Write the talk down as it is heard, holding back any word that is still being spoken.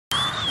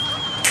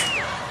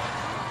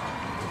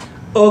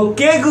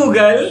Okay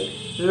Google,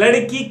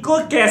 लड़की को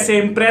कैसे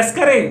इम्प्रेस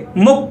करें?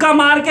 मुक्का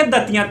मार के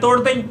दतियां तोड़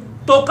दें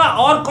तो का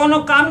और कोनो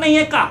काम नहीं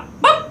है का?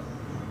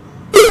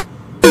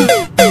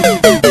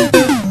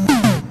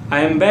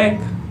 I am back.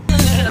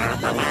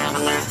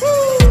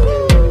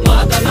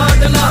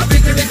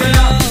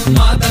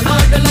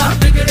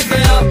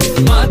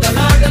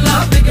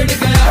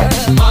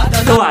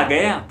 तो आ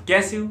गए आप,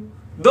 कैसे हो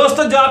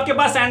दोस्तों? जो आपके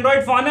पास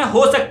एंड्रॉइड फोन है,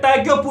 हो सकता है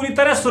कि वो पूरी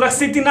तरह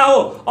सुरक्षित ही ना हो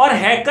और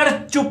हैकर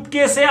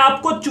चुपके से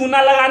आपको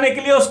चूना लगाने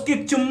के लिए उसकी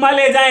चुम्मा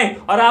ले जाएं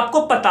और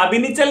आपको पता भी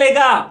नहीं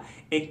चलेगा।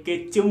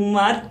 एक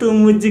चुम्मा तू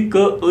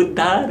मुझको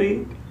उधार,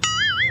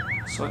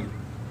 सॉरी,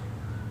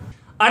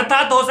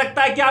 अर्थात हो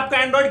सकता है कि आपका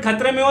एंड्रॉइड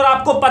खतरे में और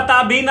आपको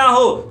पता भी ना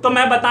हो। तो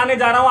मैं बताने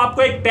जा रहा हूं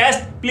आपको एक टेस्ट,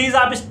 प्लीज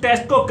आप इस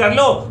टेस्ट को कर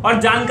लो और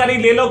जानकारी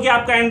ले लो कि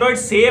आपका एंड्रॉइड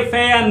सेफ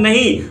है या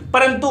नहीं।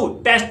 परंतु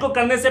टेस्ट को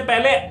करने से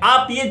पहले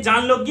आप ये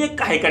जान लो कि ये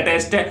काहे का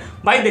टेस्ट है।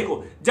 भाई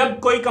देखो, जब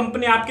कोई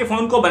कंपनी आपके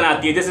फोन को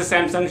बनाती है, जैसे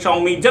सैमसंग,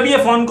 शाओमी, जब ये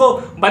फोन को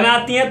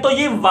बनाती है तो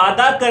ये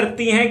वादा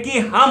करती हैं कि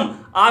हम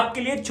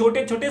आपके लिए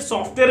छोटे छोटे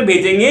सॉफ्टवेयर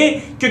भेजेंगे,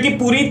 क्योंकि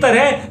पूरी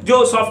तरह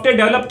जो सॉफ्टवेयर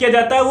डेवलप किया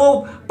जाता है वो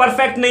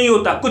परफेक्ट नहीं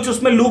होता, कुछ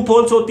उसमें लूप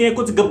होल्स होती हैं,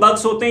 कुछ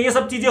बग्स होते हैं, ये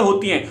सब चीजें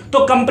होती हैं। तो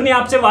कंपनी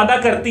आपसे वादा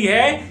करती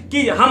है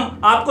कि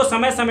हम आपको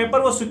समय समय पर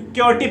वो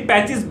सिक्योरिटी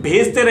पैचेस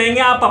भेजते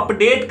रहेंगे, आप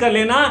अपडेट कर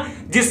लेना,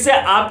 जिससे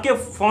आपके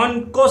फोन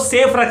को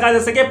सेफ रखा जा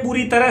सके,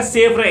 पूरी तरह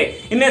सेफ रहे।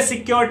 इन्हें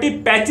सिक्योरिटी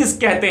पैचेस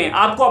कहते हैं।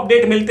 आपको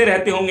अपडेट मिलते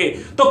रहते होंगे,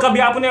 तो कभी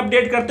आप उन्हें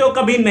अपडेट करते हो,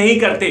 कभी नहीं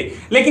करते।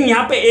 लेकिन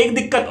यहां पे एक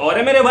दिक्कत और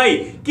है मेरे भाई,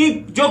 कि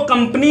जो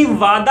कंपनी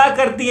वादा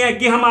करती है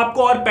कि हम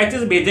आपको और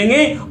पैचेस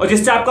भेजेंगे और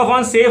जिससे आपका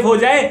फोन सेफ हो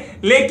जाए,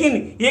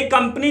 लेकिन ये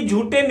कंपनी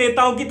झूठे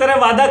नेताओं की तरह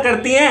वादा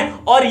करती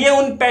हैं और ये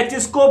उन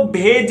पैचेस को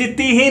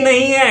भेजती ही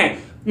नहीं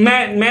है।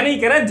 मैं नहीं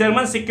कह रहा,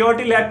 जर्मन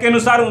सिक्योरिटी लैब के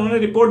अनुसार उन्होंने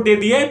रिपोर्ट दे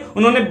दी है।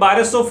 उन्होंने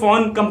 1200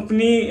 फोन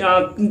कंपनी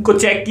को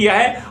चेक किया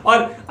है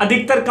और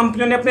अधिकतर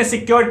कंपनियों ने अपने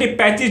सिक्योरिटी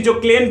पैचेस जो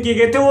क्लेम किए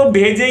गए थे वो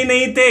भेजे ही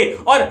नहीं थे।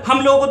 और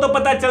हम लोगों को तो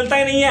पता चलता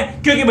ही नहीं है,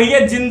 क्योंकि भैया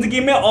जिंदगी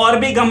में और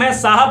भी गम है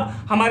साहब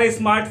हमारे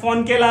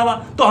स्मार्टफोन के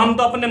अलावा। तो हम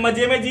तो अपने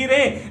मजे में जी रहे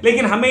हैं,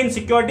 लेकिन हमें इन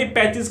सिक्योरिटी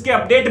पैचेस के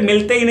अपडेट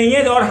मिलते ही नहीं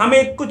है और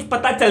हमें कुछ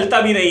पता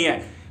चलता भी नहीं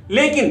है।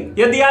 लेकिन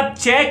यदि आप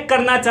चेक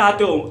करना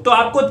चाहते हो तो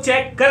आपको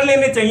चेक कर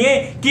लेने चाहिए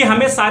कि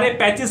हमें सारे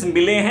पैचेस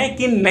मिले हैं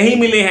कि नहीं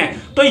मिले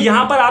हैं। तो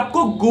यहां पर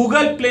आपको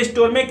गूगल प्ले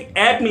स्टोर में एक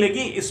ऐप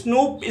मिलेगी,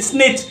 स्नूप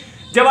स्निच।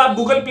 जब आप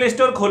गूगल प्ले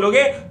स्टोर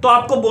खोलोगे तो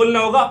आपको बोलना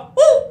होगा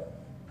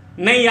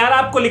नहीं यार,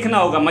 आपको लिखना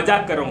होगा,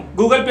 मजाक कर रहा हूं,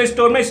 गूगल प्ले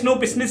स्टोर में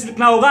स्नूप स्निच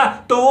लिखना होगा।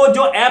 तो वो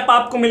जो ऐप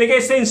आपको मिलेगा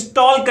इसे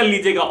इंस्टॉल कर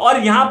लीजिएगा और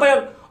यहां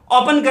पर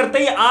ओपन करते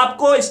ही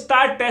आपको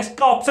स्टार्ट टेस्ट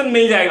का ऑप्शन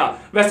मिल जाएगा।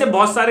 वैसे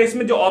बहुत सारे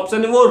इसमें जो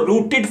ऑप्शन है वो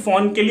रूटेड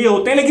फोन के लिए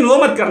होते हैं, लेकिन वो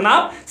मत करना,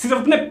 आप सिर्फ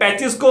अपने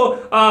पैचेस को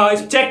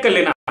चेक कर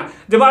लेना।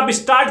 जब आप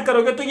स्टार्ट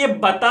करोगे तो ये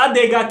बता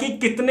देगा कि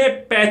कितने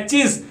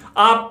पैचेस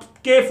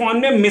आपके फोन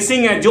में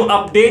मिसिंग है जो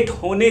अपडेट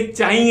होने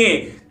चाहिए,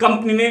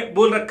 कंपनी ने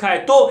बोल रखा है।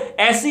 तो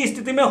ऐसी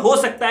स्थिति में हो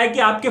सकता है कि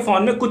आपके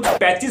फोन में कुछ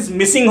पैचेस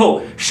मिसिंग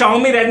हो।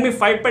 Xiaomi Redmi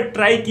 5 पर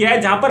ट्राई किया है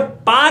जहां पर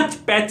 5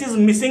 पैचेस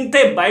मिसिंग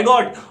थे, बाय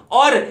गॉड।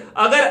 और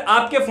अगर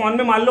आपके फोन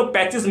में मान लो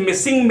पैचेस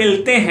मिसिंग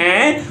मिलते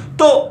हैं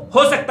तो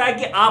हो सकता है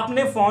कि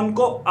आपने फोन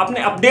को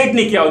अपडेट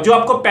नहीं किया हो, जो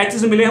आपको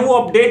पैचेस मिले हैं वो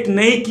अपडेट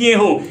नहीं किए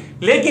हो।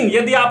 लेकिन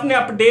यदि आपने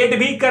अपडेट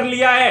भी कर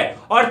लिया है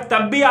और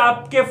तब भी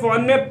आपके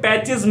फोन में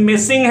पैचेस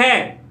मिसिंग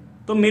है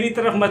तो मेरी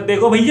तरफ मत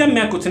देखो भैया,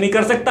 मैं कुछ नहीं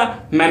कर सकता,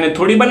 मैंने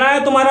थोड़ी बनाया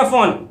तुम्हारा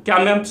फोन। क्या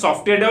मैं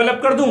सॉफ्टवेयर डेवलप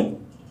कर दूं?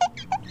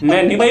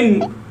 मैं नहीं भाई,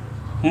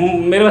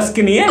 मेरे बस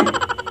की नहीं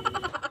है।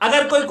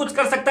 अगर कोई कुछ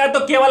कर सकता है तो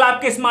केवल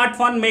आपके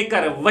स्मार्टफोन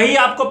मेकर, वही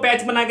आपको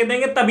पैच बना के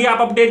देंगे, तभी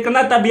आप अपडेट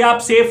करना, तभी आप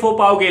सेफ हो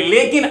पाओगे।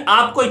 लेकिन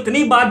आपको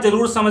इतनी बात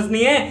जरूर समझनी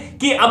है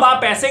कि अब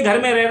आप ऐसे घर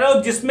में रह रहे हो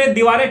जिसमें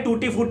दीवारें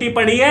टूटी फूटी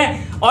पड़ी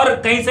है और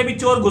कहीं से भी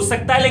चोर घुस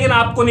सकता है, लेकिन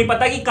आपको नहीं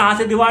पता कि कहां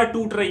से दीवार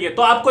टूट रही है।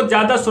 तो आपको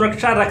ज्यादा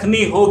सुरक्षा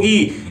रखनी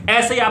होगी।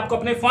 ऐसे ही आपको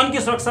अपने फोन की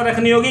सुरक्षा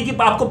रखनी होगी कि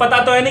आपको पता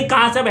तो है नहीं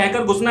कहां से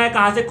हैकर घुसना है,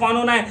 कहां से कौन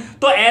होना है।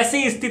 तो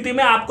ऐसी स्थिति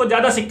में आपको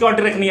ज्यादा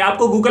सिक्योरिटी रखनी है।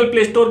 आपको गूगल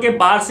प्ले स्टोर के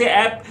बाहर से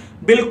ऐप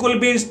बिल्कुल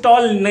भी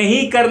इंस्टॉल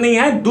नहीं करनी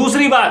है।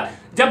 दूसरी बात,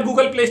 जब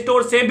गूगल प्ले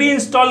स्टोर से भी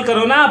इंस्टॉल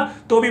करो ना आप,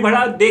 तो भी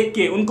बड़ा देख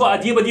के, उनको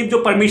अजीब अजीब जो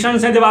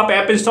परमिशंस हैं जब आप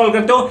ऐप इंस्टॉल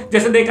करते हो,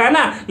 जैसे देखा है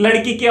ना,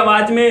 लड़की की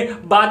आवाज में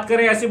बात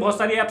करें, ऐसी बहुत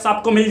सारी ऐप्स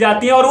आपको मिल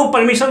जाती हैं और वो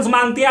परमिशंस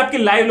मांगती है आपकी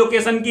लाइव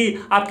लोकेशन की,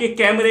 आपके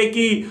कैमरे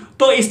की।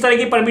 तो इस तरह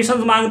की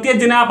परमिशंस मांगती है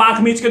जिन्हें आप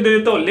आंख मीच के दे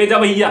देते हो, ले जा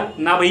भैया,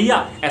 ना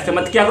भैया ऐसे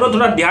मत किया करो,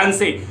 थोड़ा ध्यान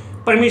से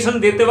परमिशन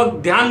देते वक्त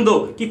ध्यान दो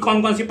कि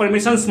कौन कौन सी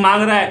परमिशंस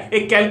मांग रहा है।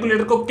 एक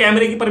कैलकुलेटर को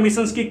कैमरे की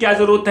परमिशंस की क्या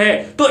जरूरत है।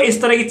 तो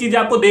इस तरह की चीजें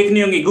आपको देखनी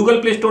होंगी। गूगल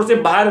प्ले स्टोर से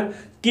बाहर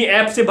की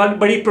ऐप से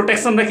बड़ी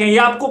प्रोटेक्शन रखें, ये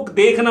आपको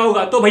देखना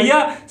होगा। तो भैया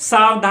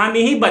सावधानी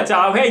ही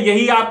बचाव है,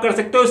 यही आप कर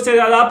सकते हो, इससे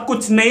ज्यादा आप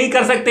कुछ नहीं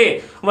कर सकते।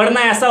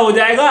 वरना ऐसा हो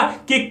जाएगा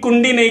कि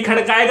कुंडी नहीं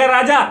खड़काएगा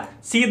राजा,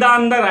 सीधा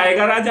अंदर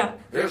आएगा राजा।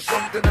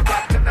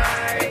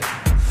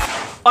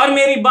 और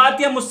मेरी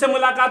बात या मुझसे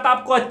मुलाकात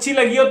आपको अच्छी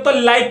लगी हो तो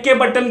लाइक के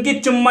बटन की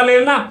चुम्मा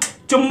लेना,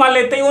 चुम्मा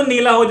लेते ही वो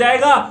नीला हो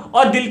जाएगा।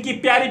 और दिल की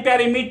प्यारी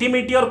प्यारी मीठी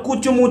मीठी और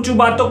कुचू मुचू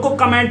बातों को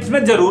कमेंट्स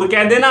में जरूर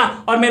कह देना।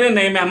 और मेरे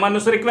नए मेहमानों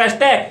से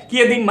रिक्वेस्ट है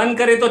कि यदि मन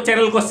करे तो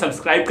चैनल को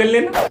सब्सक्राइब कर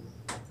लेना।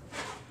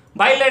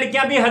 भाई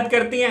लड़कियां भी हद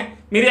करती हैं।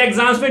 मेरी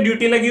एग्जाम्स में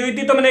ड्यूटी लगी हुई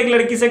थी तो मैंने एक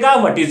लड़की से कहा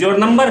व्हाट इज योर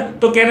नंबर,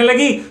 तो कहने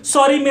लगी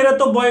सॉरी मेरा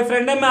तो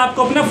बॉयफ्रेंड है, मैं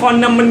आपको अपना फोन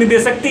नंबर नहीं दे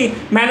सकती।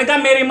 मैंने कहा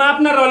मेरी माँ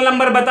अपना रोल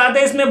नंबर बता दे,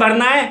 इसमें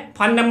भरना है,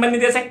 फोन नंबर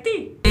नहीं दे सकती।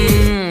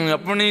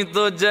 अपनी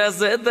तो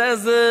जैसे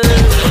तैसे,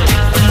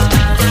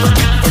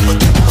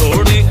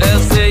 थोड़ी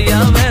ऐसे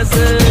या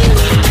वैसे,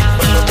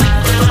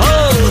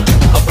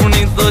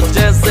 अपनी तो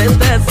जैसे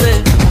तैसे,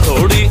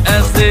 थोड़ी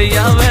ऐसे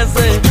या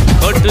वैसे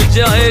कट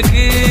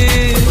जाएगी।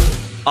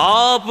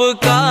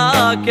 आपका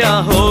क्या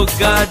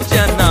होगा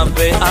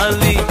जनाबे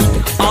अली,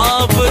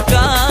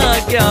 आपका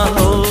क्या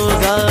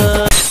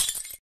होगा।